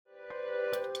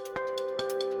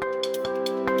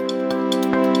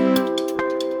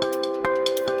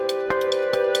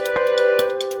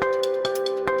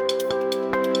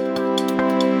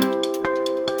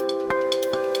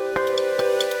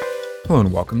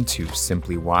and welcome to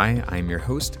Simply Why. I'm your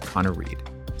host, Connor Reed.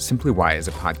 Simply Why is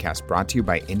a podcast brought to you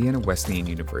by Indiana Wesleyan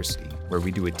University, where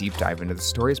we do a deep dive into the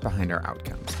stories behind our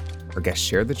outcomes. Our guests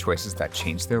share the choices that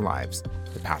changed their lives,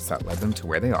 the paths that led them to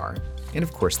where they are, and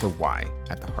of course the why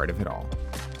at the heart of it all.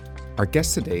 Our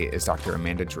guest today is Dr.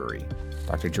 Amanda Drury.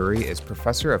 Dr. Drury is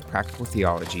Professor of Practical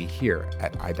Theology here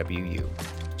at IWU.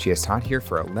 She has taught here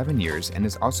for 11 years and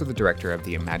is also the director of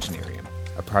the Imaginarium,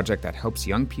 a project that helps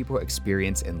young people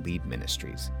experience and lead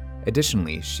ministries.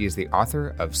 Additionally, she is the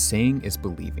author of Saying is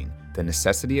Believing, The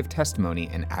Necessity of Testimony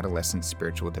in Adolescent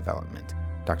Spiritual Development.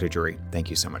 Dr. Drury, thank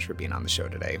you so much for being on the show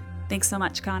today. Thanks so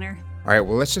much, Connor. All right,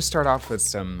 well, let's just start off with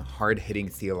some hard-hitting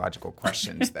theological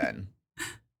questions then.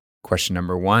 Question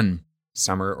number 1,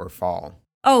 summer or fall?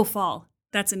 Oh, fall.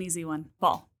 That's an easy one.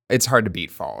 Fall. It's hard to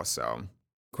beat fall, so.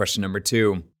 Question number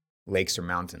 2, lakes or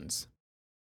mountains?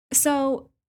 So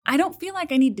I don't feel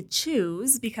like I need to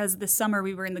choose because this summer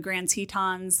we were in the Grand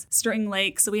Tetons, String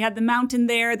Lake. So we had the mountain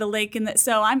there, the lake,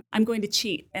 so I'm going to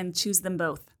cheat and choose them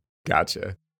both.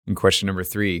 Gotcha. And question number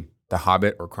 3, The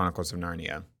Hobbit or Chronicles of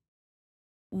Narnia?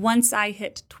 Once I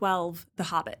hit 12, The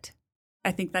Hobbit.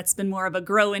 I think that's been more of a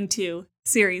grow into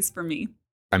series for me.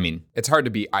 I mean, it's hard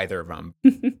to beat either of them.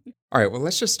 All right, well,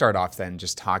 let's just start off then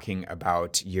just talking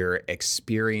about your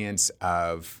experience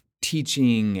of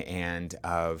teaching and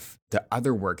of the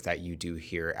other work that you do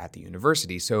here at the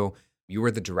university. So you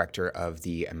were the director of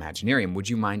the Imaginarium. Would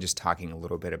you mind just talking a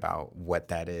little bit about what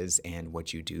that is and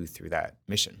what you do through that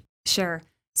mission? Sure.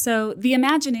 So the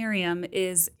Imaginarium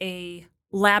is a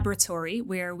laboratory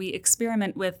where we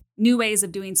experiment with new ways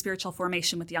of doing spiritual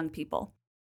formation with young people.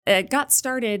 It got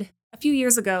started a few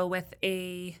years ago with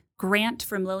a grant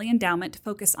from Lilly Endowment to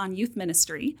focus on youth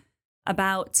ministry.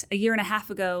 About a year and a half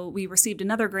ago, we received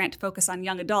another grant to focus on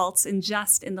young adults, and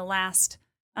just in the last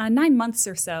 9 months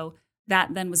or so,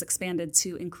 that then was expanded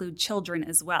to include children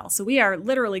as well. So we are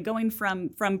literally going from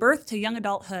birth to young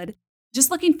adulthood, just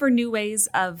looking for new ways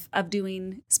of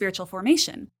doing spiritual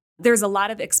formation. There's a lot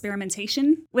of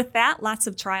experimentation with that, lots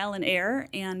of trial and error,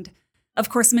 and of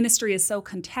course, ministry is so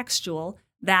contextual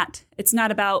that it's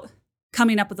not about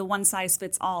coming up with a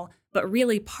one-size-fits-all, but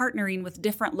really partnering with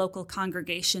different local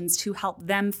congregations to help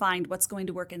them find what's going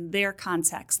to work in their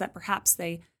context that perhaps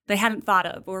they hadn't thought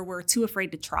of or were too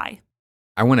afraid to try.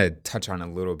 I want to touch on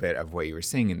a little bit of what you were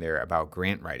saying in there about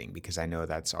grant writing, because I know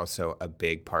that's also a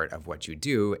big part of what you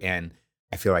do. And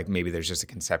I feel like maybe there's just a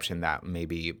conception that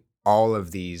maybe all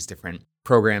of these different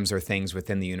programs or things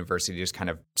within the university just kind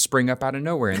of spring up out of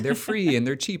nowhere and they're free and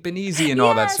they're cheap and easy and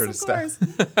all that sort of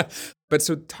stuff. But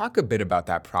so talk a bit about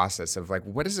that process of like,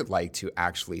 what is it like to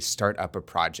actually start up a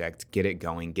project, get it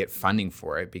going, get funding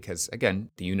for it? Because again,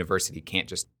 the university can't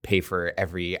just pay for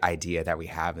every idea that we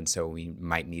have. And so we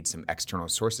might need some external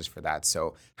sources for that.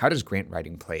 So how does grant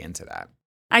writing play into that?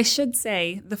 I should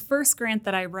say the first grant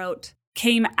that I wrote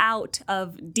came out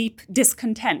of deep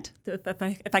discontent,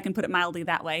 if I can put it mildly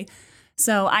that way.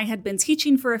 So I had been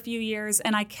teaching for a few years,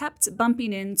 and I kept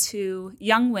bumping into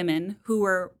young women who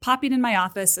were popping in my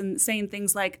office and saying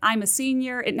things like, I'm a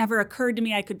senior. It never occurred to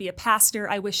me I could be a pastor.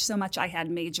 I wish so much I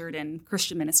had majored in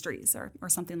Christian ministries or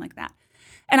something like that.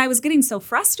 And I was getting so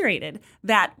frustrated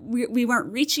that we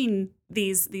weren't reaching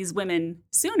these women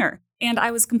sooner. And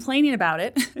I was complaining about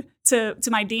it to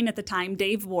my dean at the time,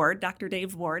 Dave Ward, Dr.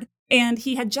 Dave Ward. And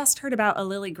he had just heard about a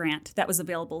Lilly grant that was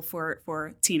available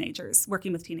for teenagers,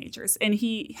 working with teenagers. And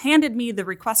he handed me the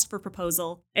request for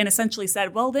proposal and essentially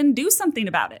said, well, then do something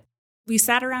about it. We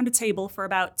sat around a table for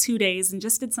about 2 days and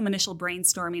just did some initial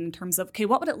brainstorming in terms of, okay,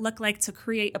 what would it look like to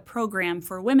create a program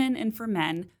for women and for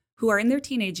men who are in their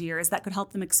teenage years that could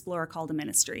help them explore a call to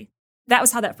ministry? That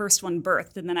was how that first one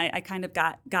birthed. And then I kind of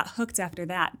got hooked after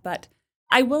that. But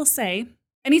I will say,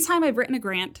 anytime I've written a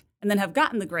grant and then have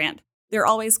gotten the grant, there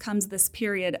always comes this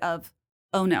period of,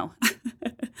 oh no,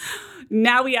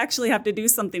 now we actually have to do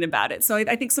something about it. So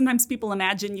I think sometimes people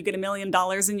imagine you get $1 million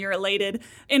and you're elated.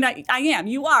 And I am,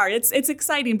 you are. It's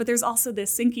exciting, but there's also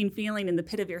this sinking feeling in the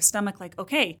pit of your stomach like,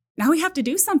 okay, now we have to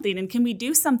do something. And can we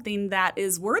do something that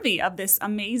is worthy of this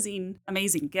amazing,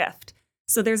 amazing gift?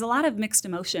 So there's a lot of mixed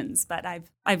emotions, but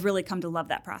I've really come to love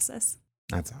that process.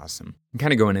 That's awesome. I'm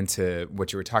kind of going into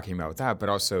what you were talking about with that, but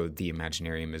also the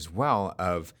Imaginarium as well,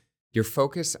 of your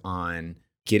focus on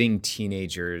getting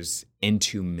teenagers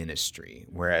into ministry.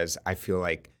 Whereas I feel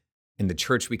like in the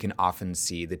church, we can often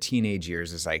see the teenage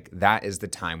years as like, that is the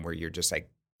time where you're just like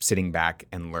sitting back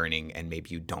and learning, and maybe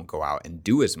you don't go out and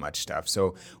do as much stuff.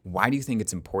 So why do you think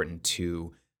it's important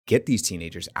to get these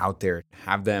teenagers out there,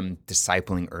 have them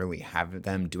discipling early, have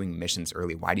them doing missions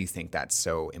early? Why do you think that's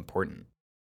so important?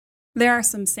 There are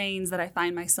some sayings that I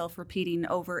find myself repeating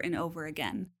over and over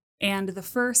again. And the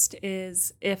first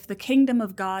is, if the kingdom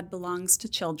of God belongs to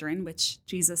children, which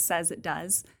Jesus says it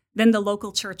does, then the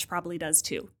local church probably does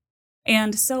too.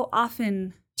 And so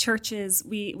often churches,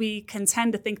 we can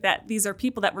tend to think that these are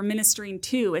people that we're ministering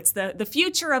to. It's the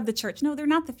future of the church. No, they're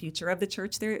not the future of the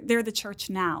church. They're the church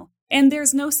now. And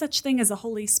there's no such thing as a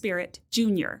Holy Spirit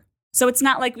Junior. So it's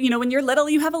not like, when you're little,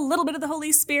 you have a little bit of the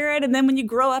Holy Spirit, and then when you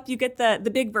grow up, you get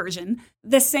the big version.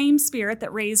 The same Spirit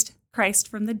that raised Christ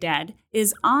from the dead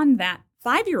is on that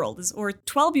 5-year-old or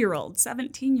 12-year-old,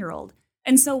 17-year-old.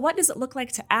 And so what does it look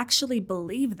like to actually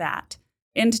believe that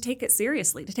and to take it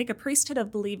seriously, to take a priesthood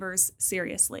of believers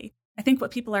seriously? I think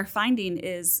what people are finding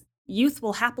is youth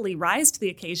will happily rise to the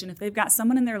occasion if they've got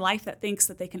someone in their life that thinks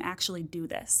that they can actually do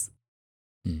this.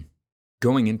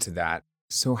 Going into that,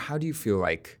 so how do you feel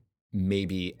like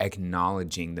maybe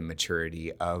acknowledging the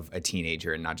maturity of a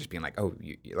teenager and not just being like, oh,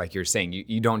 like you're saying,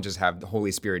 you don't just have the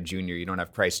Holy Spirit Junior, you don't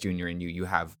have Christ Junior in you,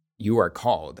 you are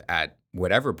called at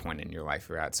whatever point in your life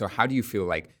you're at. So how do you feel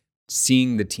like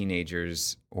seeing the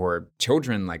teenagers or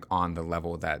children like on the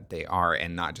level that they are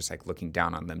and not just like looking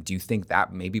down on them? Do you think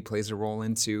that maybe plays a role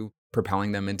into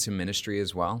propelling them into ministry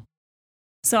as well?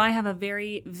 So I have a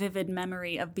very vivid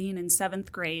memory of being in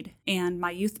 7th grade and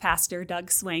my youth pastor,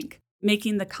 Doug Swank,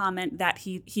 making the comment that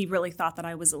he really thought that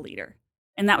I was a leader.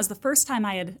 And that was the first time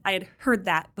I had heard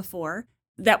that before.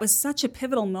 That was such a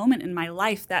pivotal moment in my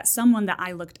life that someone that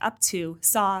I looked up to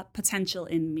saw potential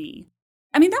in me.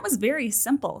 I mean, that was very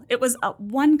simple. It was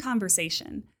one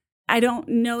conversation. I don't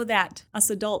know that us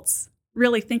adults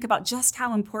really think about just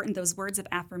how important those words of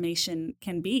affirmation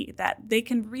can be, that they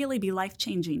can really be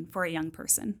life-changing for a young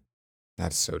person.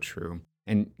 That's so true.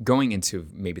 And going into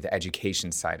maybe the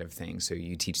education side of things, so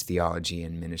you teach theology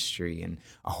and ministry and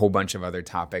a whole bunch of other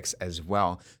topics as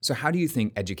well. So how do you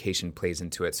think education plays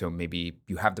into it? So maybe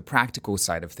you have the practical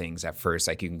side of things at first,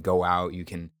 like you can go out, you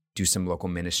can do some local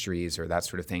ministries or that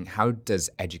sort of thing. How does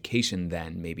education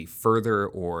then maybe further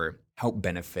or help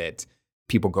benefit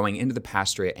people going into the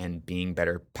pastorate and being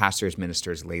better pastors,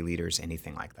 ministers, lay leaders,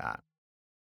 anything like that?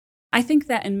 I think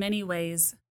that in many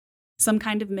ways, some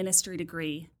kind of ministry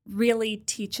degree really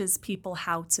teaches people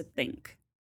how to think.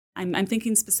 I'm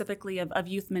thinking specifically of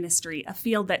youth ministry, a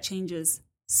field that changes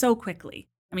so quickly.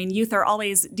 I mean, youth are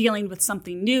always dealing with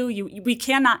something new. We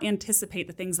cannot anticipate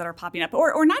the things that are popping up,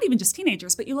 or not even just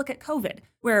teenagers, but you look at COVID,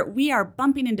 where we are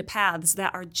bumping into paths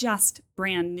that are just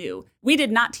brand new. We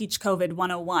did not teach COVID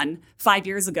 101 5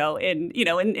 years ago in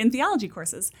theology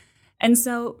courses. And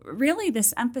so really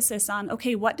this emphasis on,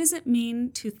 okay, what does it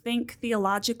mean to think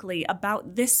theologically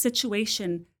about this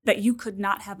situation that you could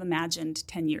not have imagined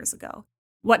 10 years ago?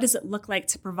 What does it look like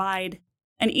to provide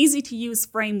an easy-to-use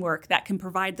framework that can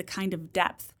provide the kind of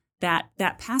depth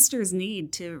that pastors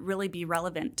need to really be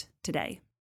relevant today?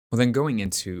 Well, then going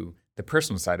into the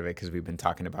personal side of it, because we've been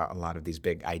talking about a lot of these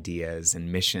big ideas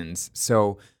and missions.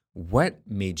 So what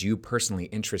made you personally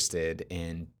interested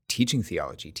in teaching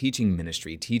theology, teaching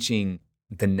ministry, teaching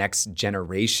the next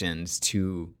generations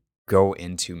to go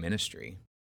into ministry?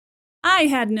 I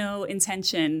had no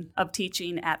intention of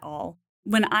teaching at all.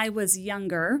 When I was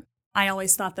younger, I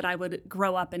always thought that I would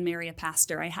grow up and marry a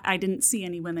pastor. I didn't see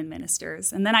any women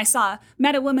ministers. And then I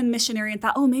met a woman missionary and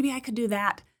thought, oh, maybe I could do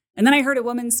that. And then I heard a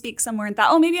woman speak somewhere and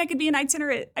thought, oh, maybe I could be an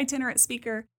itinerant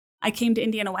speaker. I came to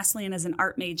Indiana Wesleyan as an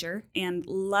art major and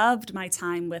loved my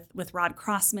time with Rod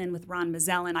Crossman, with Ron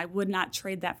Mazzellin. I would not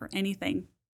trade that for anything.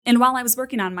 And while I was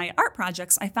working on my art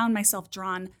projects, I found myself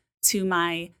drawn to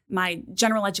my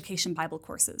general education Bible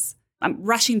courses. I'm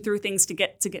rushing through things to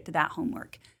get to that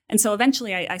homework. And so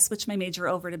eventually I switched my major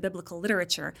over to biblical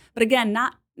literature, but again,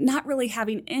 not really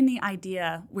having any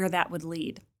idea where that would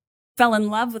lead. Fell in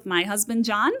love with my husband,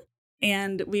 John,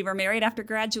 and we were married after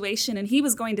graduation, and he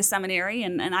was going to seminary,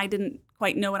 and I didn't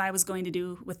quite know what I was going to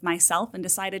do with myself and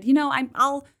decided,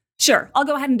 I'll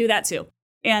go ahead and do that too.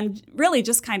 And really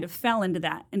just kind of fell into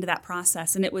that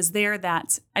process. And it was there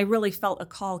that I really felt a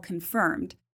call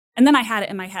confirmed. And then I had it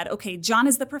in my head, okay, John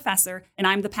is the professor and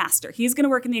I'm the pastor. He's going to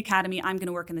work in the academy. I'm going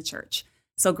to work in the church.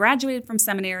 So graduated from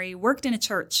seminary, worked in a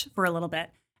church for a little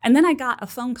bit. And then I got a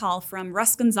phone call from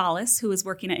Russ Gonzalez, who was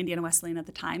working at Indiana Wesleyan at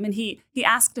the time. And he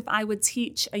asked if I would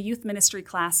teach a youth ministry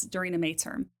class during a May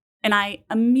term. And I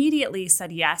immediately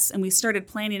said yes. And we started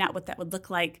planning out what that would look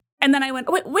like. And then I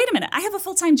went, wait a minute, I have a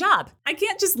full-time job. I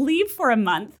can't just leave for a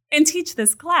month and teach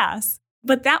this class.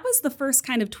 But that was the first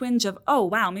kind of twinge of, oh,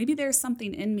 wow, maybe there's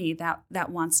something in me that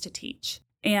wants to teach.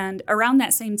 And around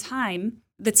that same time,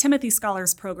 the Timothy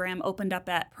Scholars Program opened up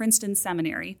at Princeton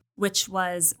Seminary, which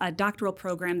was a doctoral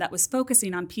program that was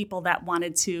focusing on people that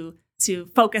wanted to to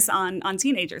focus on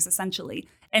teenagers, essentially.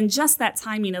 And just that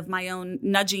timing of my own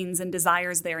nudgings and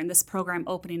desires there and this program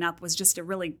opening up was just a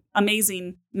really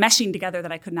amazing meshing together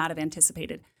that I could not have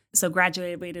anticipated. So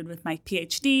graduated with my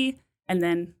PhD and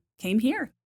then came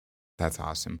here. That's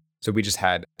awesome. So we just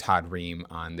had Todd Ream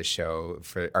on the show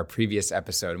for our previous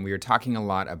episode, and we were talking a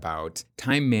lot about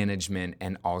time management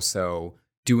and also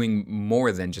doing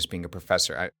more than just being a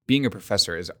professor. Being a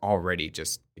professor is already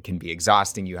it can be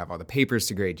exhausting. You have all the papers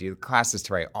to grade, you have classes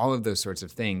to write, all of those sorts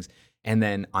of things. And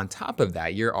then on top of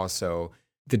that, you're also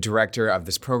the director of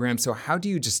this program. So how do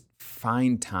you just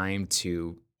find time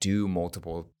to do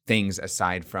multiple things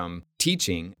aside from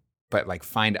teaching, but like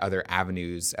find other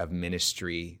avenues of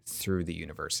ministry through the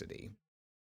university?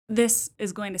 This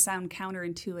is going to sound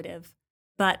counterintuitive,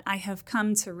 but I have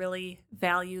come to really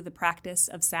value the practice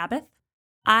of Sabbath.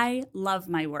 I love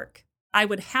my work. I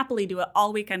would happily do it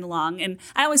all weekend long. And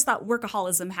I always thought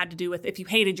workaholism had to do with if you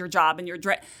hated your job and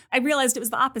I realized it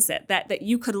was the opposite, that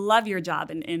you could love your job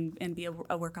and be a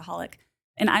workaholic.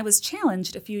 And I was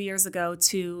challenged a few years ago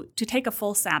to take a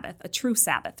full Sabbath, a true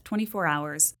Sabbath, 24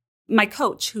 hours. My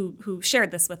coach who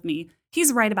shared this with me,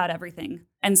 he's right about everything.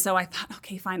 And so I thought,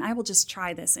 okay, fine, I will just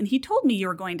try this. And he told me you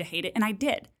were going to hate it. And I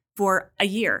did for a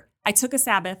year. I took a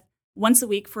Sabbath once a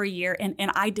week for a year and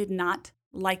I did not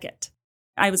like it.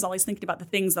 I was always thinking about the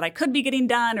things that I could be getting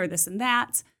done or this and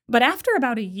that. But after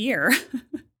about a year,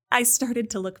 I started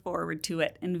to look forward to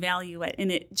it and value it.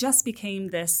 And it just became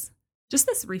this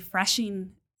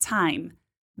refreshing time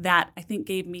that I think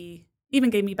gave me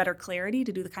better clarity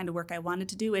to do the kind of work I wanted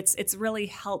to do. It's really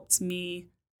helped me,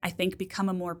 I think, become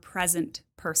a more present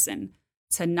person,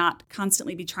 to not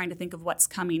constantly be trying to think of what's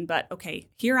coming, but okay,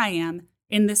 here I am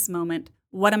in this moment.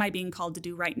 What am I being called to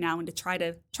do right now? And to try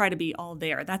to be all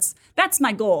there. That's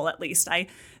my goal, at least. I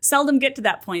seldom get to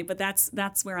that point, but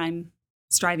that's where I'm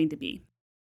striving to be.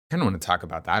 I kind of want to talk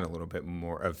about that a little bit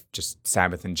more, of just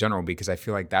Sabbath in general, because I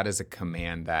feel like that is a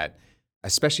command that,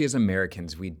 especially as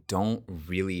Americans, we don't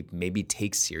really maybe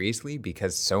take seriously,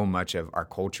 because so much of our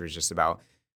culture is just about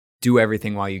do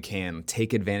everything while you can,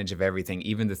 take advantage of everything,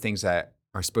 even the things that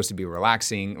are supposed to be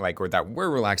relaxing, or that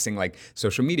were relaxing, like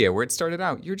social media, where it started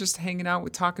out, you're just hanging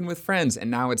out talking with friends.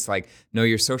 And now it's like, no,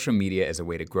 your social media is a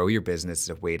way to grow your business, is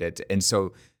a way and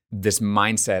so this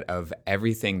mindset of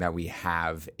everything that we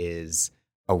have is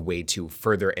a way to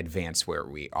further advance where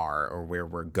we are or where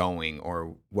we're going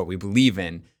or what we believe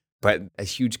in. But a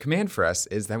huge command for us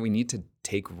is that we need to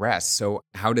take rest. So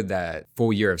how did that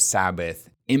full year of Sabbath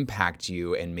impact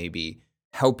you and maybe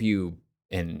help you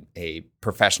in a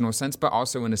professional sense, but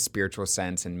also in a spiritual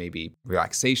sense and maybe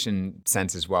relaxation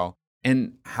sense as well?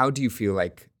 And how do you feel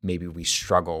like maybe we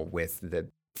struggle with the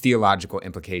theological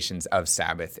implications of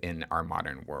Sabbath in our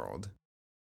modern world?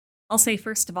 I'll say,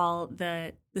 first of all,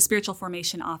 the Spiritual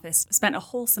Formation Office spent a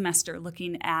whole semester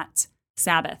looking at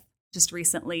Sabbath just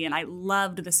recently, and I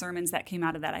loved the sermons that came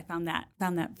out of that. I found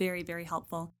that very, very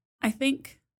helpful. I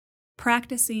think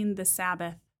practicing the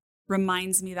Sabbath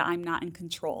reminds me that I'm not in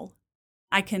control.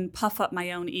 I can puff up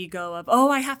my own ego of,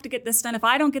 I have to get this done. If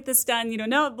I don't get this done,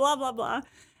 no, blah, blah, blah.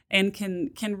 And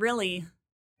can really,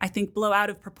 I think, blow out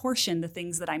of proportion the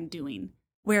things that I'm doing.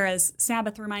 Whereas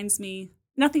Sabbath reminds me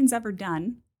nothing's ever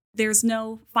done. There's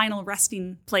no final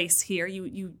resting place here.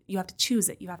 You have to choose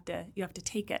it. You have to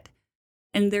take it.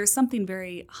 And there's something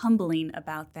very humbling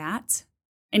about that.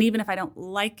 And even if I don't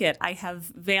like it, I have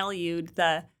valued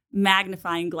the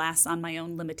magnifying glass on my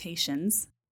own limitations.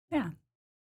 Yeah.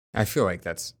 I feel like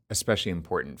that's especially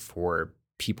important for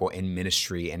people in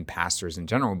ministry and pastors in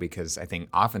general, because I think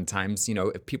oftentimes,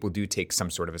 if people do take some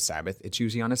sort of a Sabbath, it's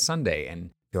usually on a Sunday. And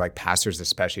I feel like pastors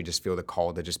especially just feel the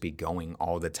call to just be going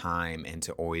all the time and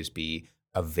to always be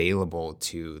available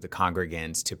to the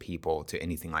congregants, to people, to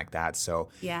anything like that. So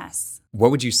yes.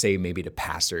 What would you say maybe to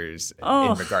pastors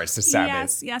in regards to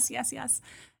Sabbath? Yes.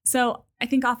 So I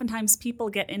think oftentimes people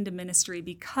get into ministry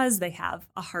because they have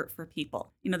a heart for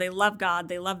people. They love God,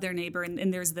 they love their neighbor,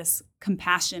 and there's this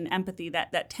compassion, empathy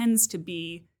that tends to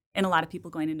be in a lot of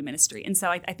people going into ministry. And so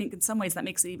I think in some ways that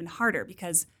makes it even harder,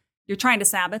 because you're trying to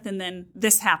Sabbath and then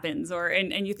this happens,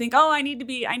 and you think, I need to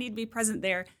be present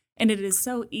there. And it is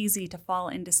so easy to fall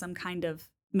into some kind of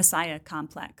Messiah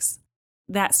complex.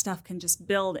 That stuff can just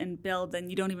build and build, and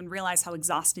you don't even realize how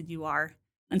exhausted you are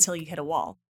until you hit a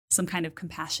wall. Some kind of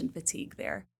compassion fatigue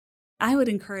there. I would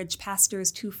encourage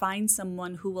pastors to find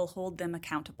someone who will hold them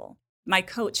accountable. My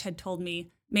coach had told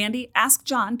me, Mandy, ask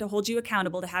John to hold you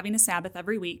accountable to having a Sabbath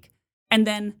every week, and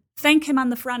then thank him on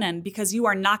the front end, because you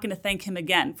are not going to thank him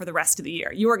again for the rest of the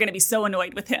year. You are going to be so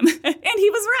annoyed with him. And he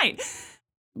was right.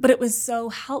 But it was so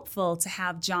helpful to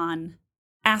have John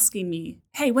asking me,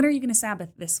 hey, when are you going to Sabbath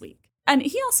this week? And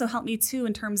he also helped me too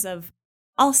in terms of,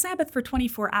 I'll Sabbath for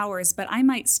 24 hours, but I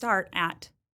might start at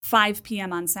 5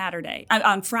 p.m. on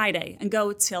Friday, and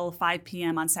go till 5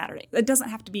 p.m. on Saturday. It doesn't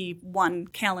have to be one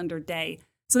calendar day.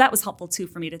 So that was helpful too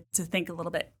for me to think a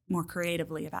little bit more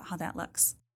creatively about how that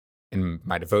looks. In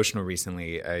my devotional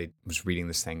recently, I was reading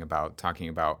this thing talking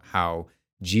about how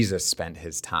Jesus spent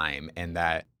his time, and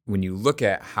that when you look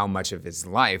at how much of his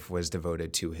life was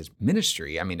devoted to his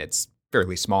ministry, I mean, it's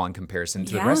fairly small in comparison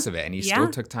to the rest of it. And he still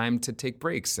took time to take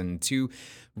breaks and to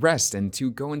rest and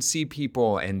to go and see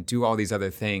people and do all these other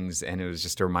things. And it was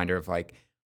just a reminder of like,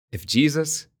 if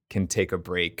Jesus can take a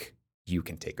break, you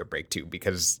can take a break too,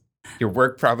 because your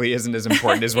work probably isn't as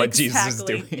important as what Jesus is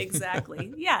doing.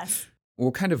 Exactly. Yes.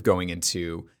 Well, kind of going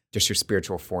into just your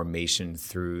spiritual formation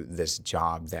through this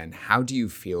job, then how do you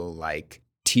feel like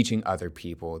teaching other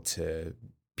people to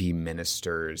be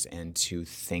ministers and to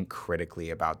think critically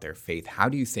about their faith, how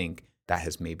do you think that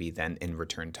has maybe then in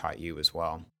return taught you as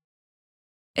well?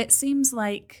 It seems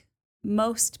like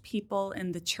most people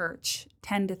in the church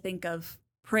tend to think of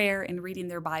prayer and reading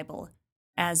their Bible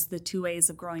as the two ways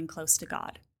of growing close to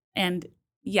God. And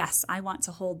yes, I want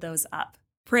to hold those up.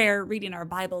 Prayer, reading our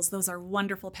Bibles, those are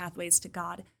wonderful pathways to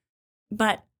God.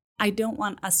 But I don't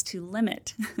want us to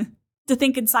limit to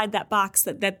think inside that box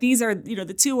that these are,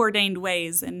 the two ordained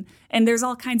ways. And there's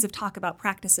all kinds of talk about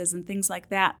practices and things like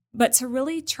that. But to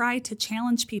really try to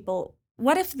challenge people,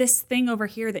 what if this thing over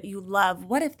here that you love,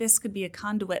 what if this could be a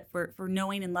conduit for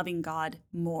knowing and loving God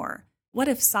more? What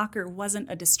if soccer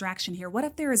wasn't a distraction here? What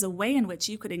if there is a way in which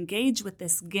you could engage with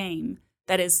this game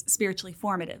that is spiritually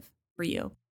formative for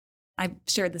you? I've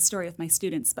shared this story with my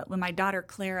students, but when my daughter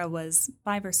Clara was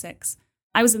 5 or 6,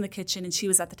 I was in the kitchen and she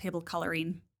was at the table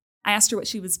coloring. I asked her what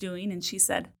she was doing, and she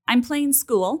said, "I'm playing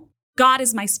school. God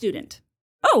is my student."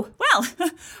 Oh, well,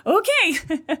 okay.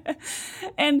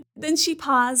 And then she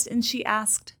paused and she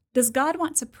asked, "Does God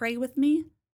want to pray with me,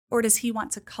 or does he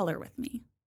want to color with me?"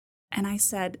 And I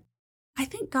said, "I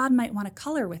think God might want to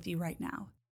color with you right now."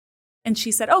 And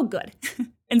she said, "Oh, good,"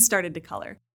 and started to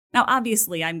color. Now,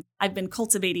 obviously, I've been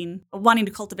wanting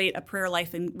to cultivate a prayer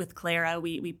life with Clara.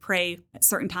 We pray at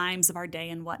certain times of our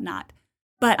day and whatnot.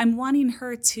 But I'm wanting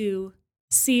her to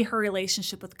see her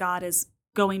relationship with God as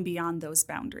going beyond those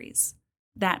boundaries,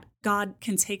 that God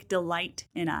can take delight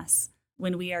in us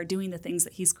when we are doing the things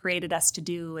that he's created us to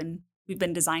do and we've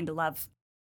been designed to love.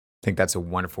 I think that's a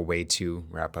wonderful way to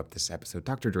wrap up this episode.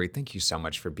 Dr. Drury, thank you so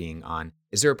much for being on.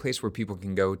 Is there a place where people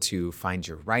can go to find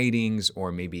your writings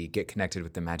or maybe get connected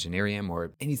with the Imaginarium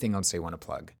or anything else they want to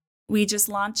plug? We just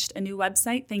launched a new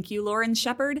website. Thank you, Lauren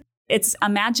Shepard. It's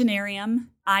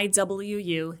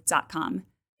imaginariumiwu.com.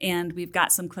 And we've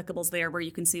got some clickables there where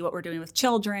you can see what we're doing with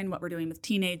children, what we're doing with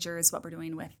teenagers, what we're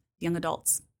doing with young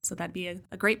adults. So that'd be a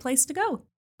great place to go.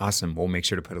 Awesome. We'll make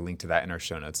sure to put a link to that in our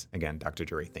show notes. Again, Dr.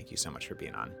 Drury, thank you so much for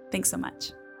being on. Thanks so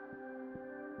much.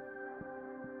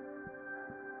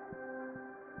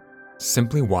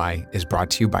 Simply Why is brought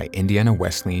to you by Indiana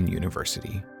Wesleyan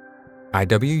University.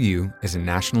 IWU is a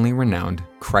nationally renowned,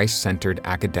 Christ-centered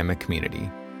academic community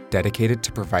dedicated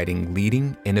to providing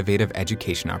leading, innovative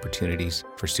education opportunities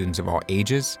for students of all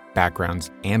ages,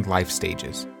 backgrounds, and life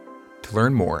stages. To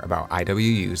learn more about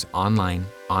IWU's online,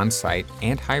 on-site,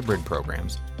 and hybrid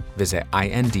programs, visit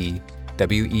indwes.edu.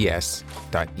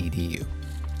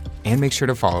 And make sure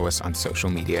to follow us on social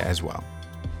media as well.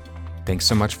 Thanks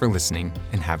so much for listening,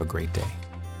 and have a great day.